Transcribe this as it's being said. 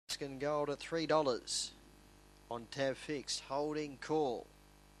Alaskan Gold at $3 on tab fixed, holding call.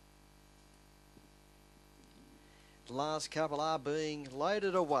 The last couple are being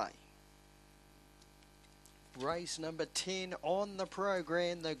loaded away. Race number 10 on the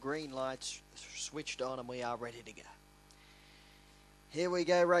program. The green lights switched on and we are ready to go. Here we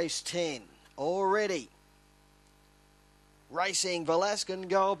go, race 10 already. Racing, Alaskan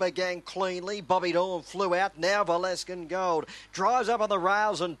Gold began cleanly. Bobby Dawn flew out. Now Alaskan Gold drives up on the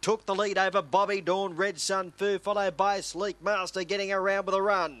rails and took the lead over Bobby Dawn. Red Sun Fu followed by Sleek Master getting around with a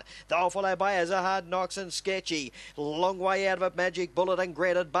run. They'll followed by As a Hard Knocks and Sketchy. Long way out of it, Magic Bullet and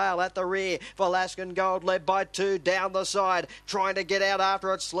Granted Bale at the rear. Alaskan Gold led by 2 down the side. Trying to get out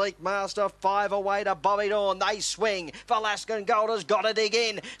after it. Sleek Master 5 away to Bobby Dawn. They swing. Alaskan Gold has got to dig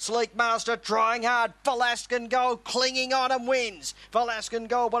in. Sleek Master trying hard. Alaskan Gold clinging on and wins. Alaskan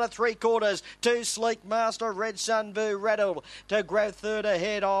Gold 1 3/4 to Sleek Master. Red Sun Boo rattled to grab third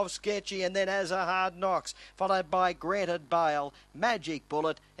ahead of Sketchy, and then As a Hard Knocks followed by Granted Bale, Magic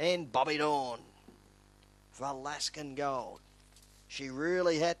Bullet and Bobby Dawn. Alaskan Gold, she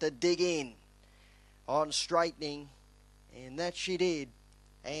really had to dig in on straightening, and that she did,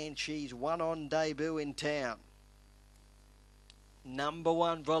 and she's won on debut in town. Number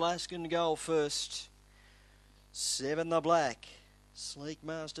 1 Alaskan Gold first. 7 the black. Sleek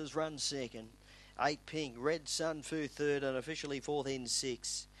Masters run second. 8 pink. Red Sun Fu third and officially fourth in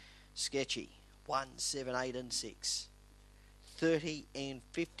 6. Sketchy 1, 7, 8 and 6. 30 and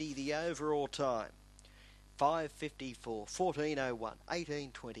 50 the overall time. 5:54, 14:01,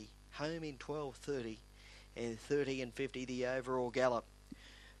 18:20. Home in 12:30 and 30 and 50 the overall gallop.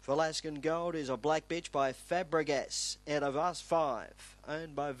 Alaskan Gold is a black bitch by Fabregas out of Us 5,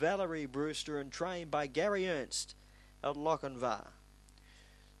 owned by Valerie Brewster and trained by Gary Ernst at Lochinvar.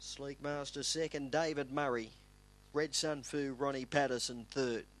 Sleek Master second, David Murray. Red Sun Fu, Ronnie Patterson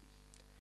third.